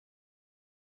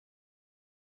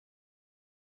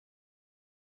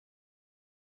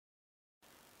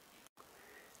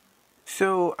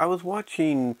So I was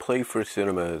watching Playfur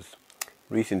Cinema's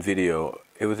recent video.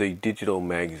 It was a digital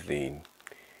magazine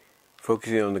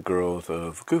focusing on the girls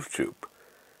of Goof Troop.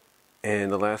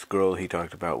 And the last girl he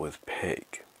talked about was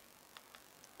Peg.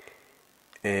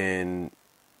 And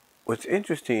what's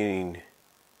interesting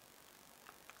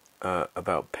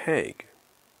about Peg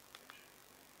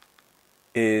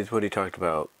is what he talked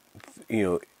about,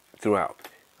 throughout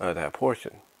that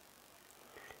portion.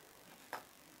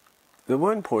 The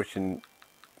one portion,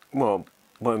 well,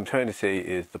 what I'm trying to say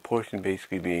is the portion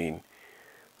basically being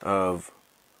of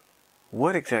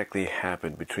what exactly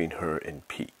happened between her and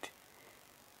Pete.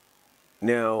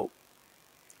 Now,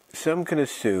 some can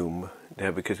assume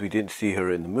that because we didn't see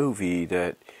her in the movie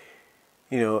that,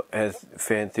 as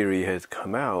fan theory has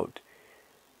come out,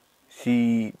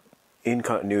 she, in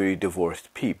continuity,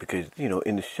 divorced Pete because,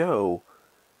 in the show,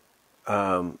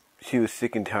 she was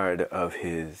sick and tired of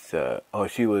his,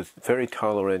 she was very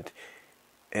tolerant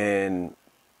and,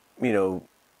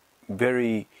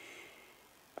 very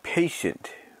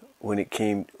patient when it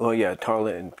came,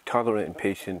 tolerant and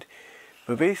patient,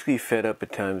 but basically fed up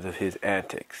at times of his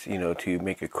antics, to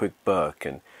make a quick buck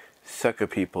and sucker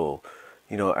people,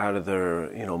 out of their,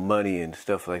 money and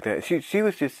stuff like that. She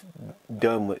was just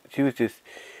done with, she was just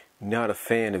not a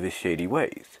fan of his shady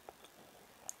ways.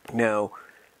 Now,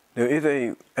 there is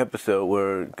a episode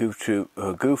where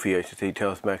Goofy, I should say,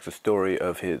 tells Max a story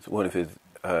of one of his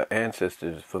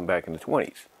ancestors from back in the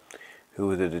 20s, who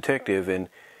was a detective, and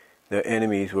their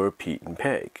enemies were Pete and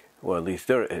Peg. Well, at least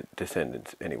their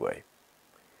descendants, anyway.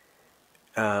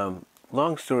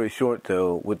 Long story short,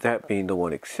 though, with that being the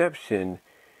one exception,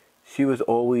 she was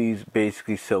always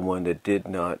basically someone that did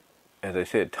not, as I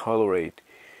said, tolerate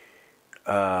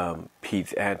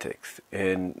Pete's antics,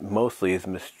 and mostly his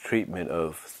mistreatment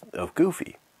of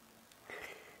Goofy.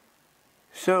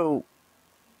 So,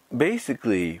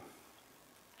 basically,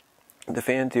 the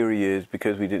fan theory is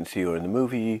because we didn't see her in the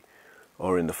movie,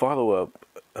 or in the follow-up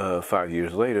 5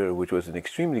 years later, which was an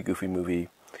extremely goofy movie,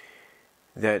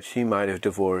 that she might have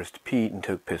divorced Pete and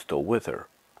took Pistol with her.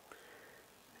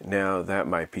 Now, that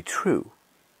might be true.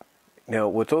 Now,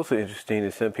 what's also interesting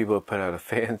is some people have put out a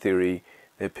fan theory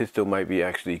that Pistol might be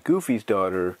actually Goofy's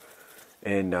daughter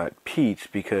and not Pete's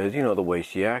because, the way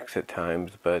she acts at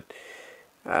times, but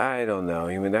I don't know.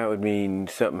 I mean, that would mean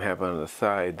something happened on the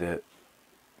side that,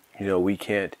 we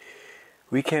can't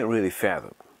really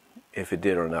fathom if it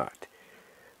did or not.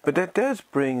 But that does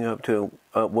bring up to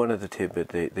one of the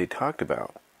tidbits they talked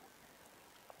about.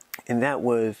 And that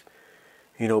was,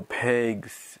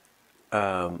 Peg's,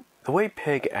 the way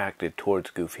Peg acted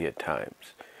towards Goofy at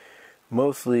times.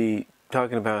 Mostly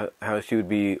talking about how she would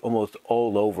be almost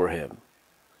all over him,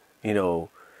 in a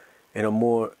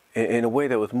way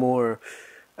that was more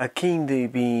akin to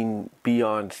being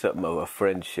beyond something of a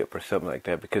friendship or something like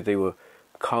that, because they were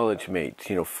college mates,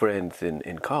 friends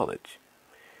in college,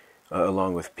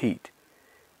 along with Pete.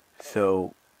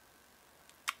 So,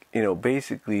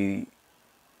 basically,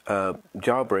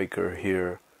 Jawbreaker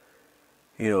here,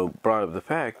 brought up the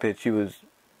fact that she was,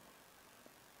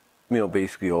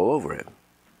 basically all over him.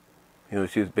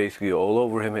 She was basically all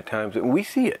over him at times, and we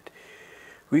see it.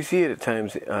 We see it at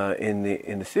times in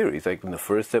the series, like in the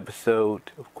first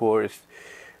episode, of course.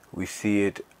 We see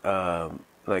it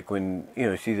like when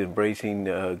she's embracing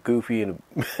Goofy in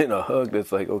a hug.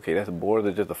 That's like, okay, that's more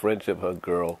than just a friendship hug,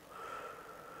 girl.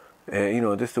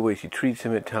 And just the way she treats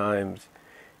him at times.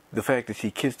 The fact that she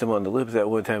kissed him on the lips at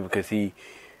one time because he,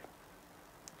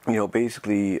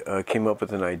 basically came up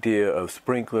with an idea of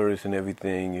sprinklers and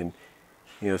everything, and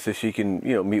so she can,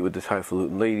 meet with this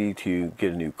highfalutin lady to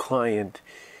get a new client.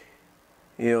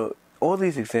 All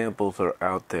these examples are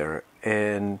out there,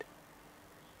 and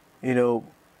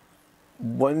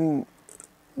one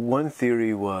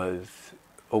theory was,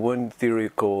 or one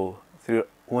theoretical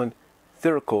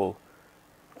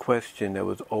question that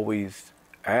was always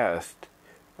asked,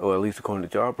 or at least according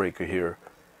to Jawbreaker here,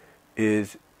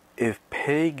 is if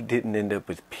Peg didn't end up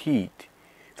with Pete,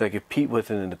 like if Pete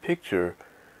wasn't in the picture,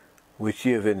 would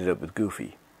she have ended up with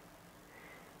Goofy?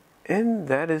 And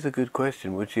that is a good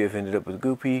question. Would she have ended up with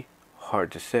Goofy?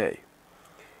 Hard to say.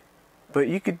 But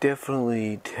you could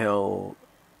definitely tell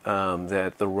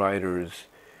that the writers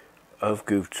of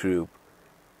Goof Troop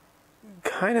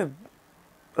kind of,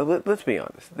 let's be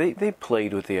honest, they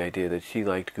played with the idea that she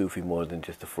liked Goofy more than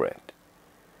just a friend.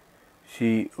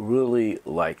 She really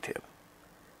liked him.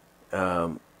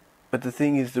 But the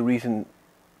thing is, the reason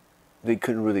they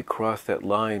couldn't really cross that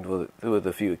line with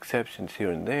a few exceptions here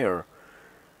and there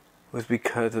was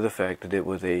because of the fact that it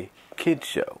was a kids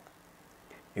show.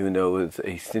 Even though it was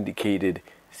a syndicated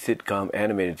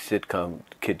animated sitcom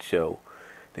kids show,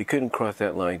 they couldn't cross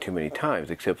that line too many times,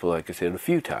 except for, like I said, a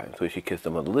few times where she kissed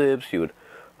him on the lips, she would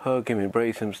hug him,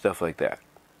 embrace him, stuff like that.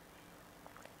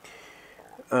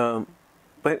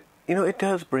 But, it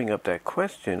does bring up that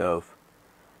question of,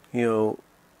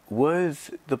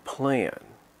 was the plan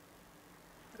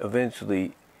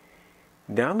eventually,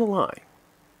 down the line,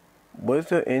 was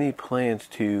there any plans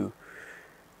to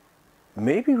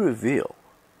maybe reveal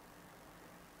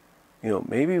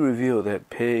that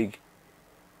Peg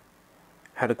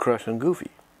had a crush on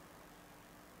Goofy?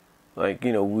 Like,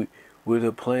 were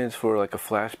there plans for like a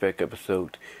flashback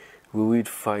episode where we'd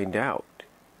find out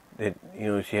that,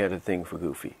 she had a thing for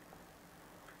Goofy?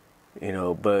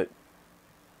 But,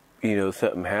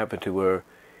 something happened to where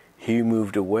he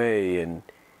moved away and,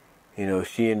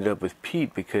 she ended up with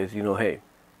Pete because, hey,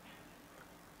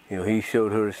 he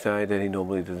showed her a side that he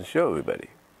normally doesn't show everybody.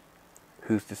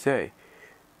 Who's to say?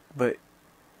 But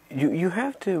you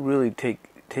have to really take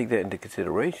that into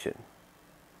consideration.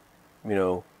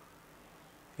 You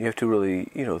have to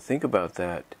really, think about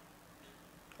that,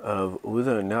 of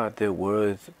whether or not there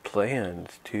was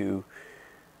plans to,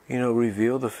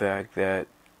 reveal the fact that,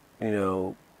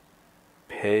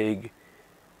 Peg,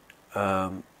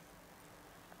 had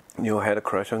a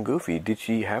crush on Goofy. Did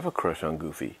she have a crush on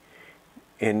Goofy?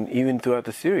 And even throughout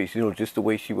the series, just the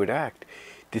way she would act,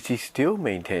 did she still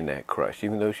maintain that crush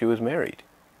even though she was married?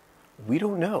 We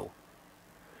don't know.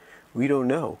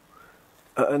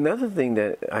 Another thing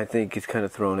that I think is kind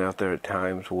of thrown out there at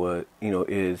times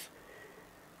is,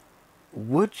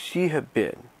 would she have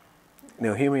been,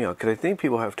 now hear me out, because I think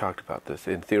people have talked about this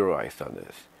and theorized on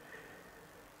this.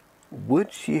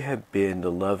 Would she have been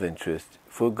the love interest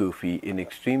for Goofy in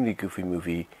Extremely Goofy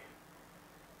movie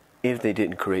if they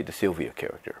didn't create the Sylvia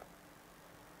character?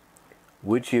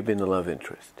 Would she have been the love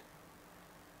interest?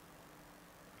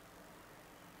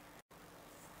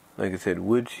 Like I said,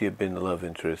 would she have been the love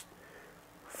interest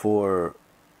for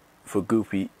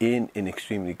Goofy in an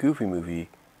Extremely Goofy movie,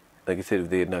 like I said, if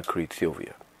they had not created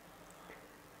Sylvia?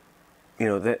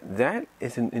 That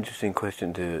is an interesting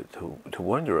question to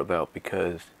wonder about,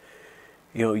 because,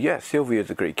 yes, Sylvia is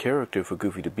a great character for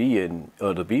Goofy to be in,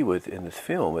 or to be with in this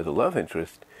film as a love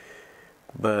interest,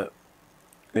 but,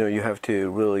 you have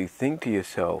to really think to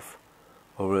yourself,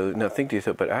 or really not think to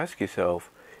yourself, but ask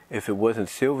yourself, if it wasn't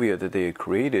Sylvia that they had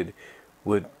created,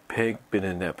 would Peg been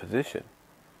in that position?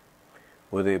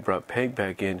 Would they have brought Peg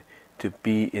back in to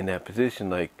be in that position?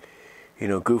 Like,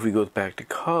 Goofy goes back to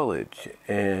college,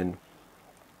 and,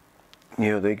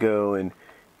 they go and,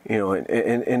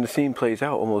 and the scene plays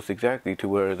out almost exactly to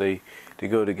where they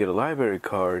go to get a library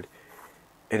card,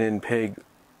 and then Peg,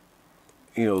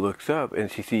 looks up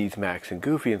and she sees Max and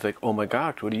Goofy, and it's like, oh my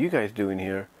gosh, what are you guys doing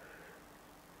here?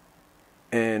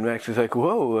 And Max is like,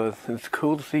 whoa, it's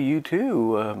cool to see you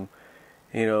too.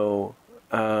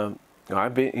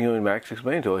 I've been, and Max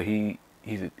explains, well, he's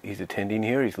attending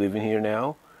here, he's living here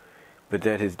now, but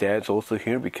that his dad's also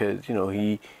here because,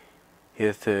 he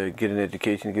has to get an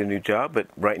education, get a new job, but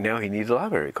right now he needs a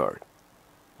library card.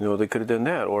 They could have done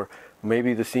that. Or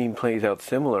maybe the scene plays out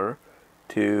similar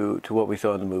to what we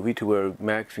saw in the movie, to where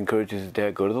Max encourages his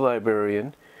dad, go to the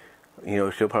librarian,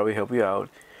 she'll probably help you out.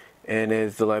 And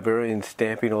as the librarian's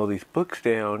stamping all these books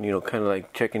down, kind of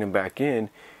like checking them back in,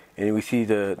 and we see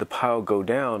the pile go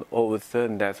down, all of a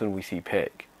sudden that's when we see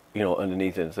Peg,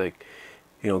 underneath it. It's like,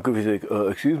 Goofy's like,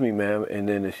 excuse me, ma'am. And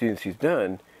then as soon as she's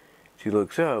done, she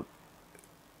looks up,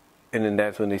 and then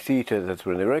that's when they see each other, that's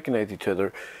when they recognize each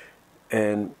other.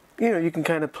 And, you can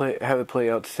kind of have it play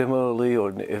out similarly, or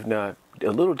if not,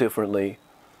 a little differently.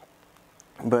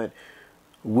 But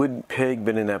would Peg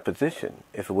been in that position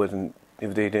if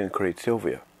they didn't create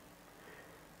Sylvia?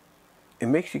 It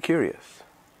makes you curious.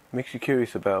 It makes you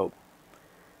curious about,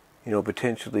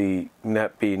 potentially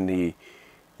not being the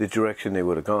direction they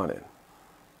would have gone in.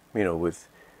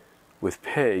 With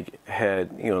Peg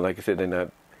had, like I said, they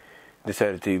not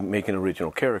decided to make an original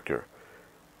character.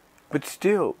 But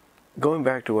still, going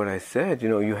back to what I said,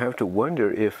 you have to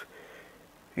wonder if,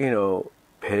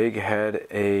 Peg had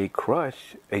a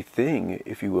crush, a thing,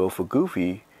 if you will, for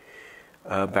Goofy,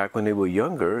 back when they were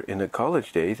younger in the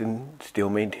college days, and still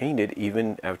maintained it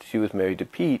even after she was married to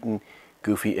Pete, and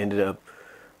Goofy ended up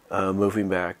moving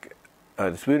back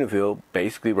to Spoonerville,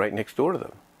 basically right next door to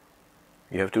them.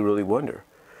 You have to really wonder.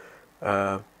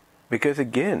 Because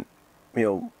again,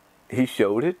 he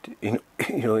showed it, in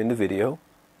the video,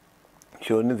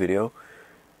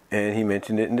 and he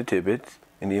mentioned it in the tidbits,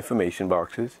 in the information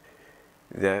boxes,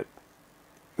 that,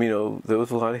 there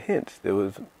was a lot of hints. There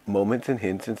was moments and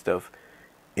hints and stuff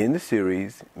in the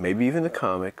series, maybe even the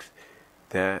comics,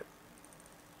 that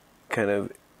kind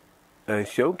of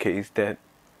showcased that,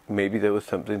 maybe there was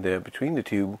something there between the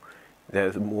two that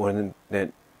was more than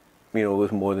that,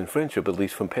 was more than friendship, at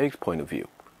least from Peg's point of view.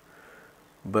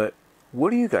 But what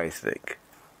do you guys think?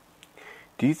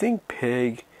 Do you think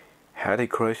Peg had a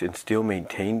crush and still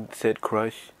maintained said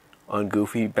crush on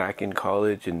Goofy back in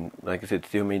college, and like I said,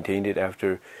 still maintained it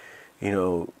after, she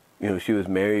was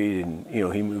married and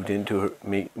he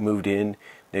moved in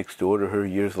next door to her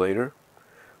years later?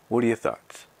 What are your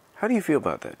thoughts? How do you feel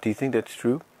about that? Do you think that's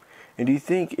true? And do you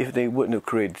think if they wouldn't have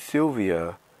created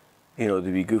Sylvia, to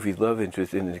be Goofy's love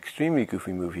interest in an extremely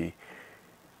goofy movie,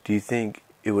 do you think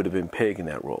it would have been Peg in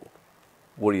that role?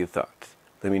 What are your thoughts?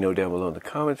 Let me know down below in the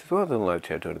comments, as well as in the live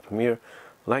chat during the premiere.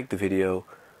 Like the video.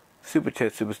 Super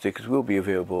chat, super stickers will be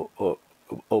available,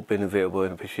 available,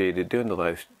 and appreciated during the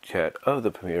live chat of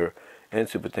the premiere, and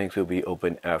super thanks will be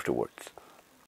open afterwards.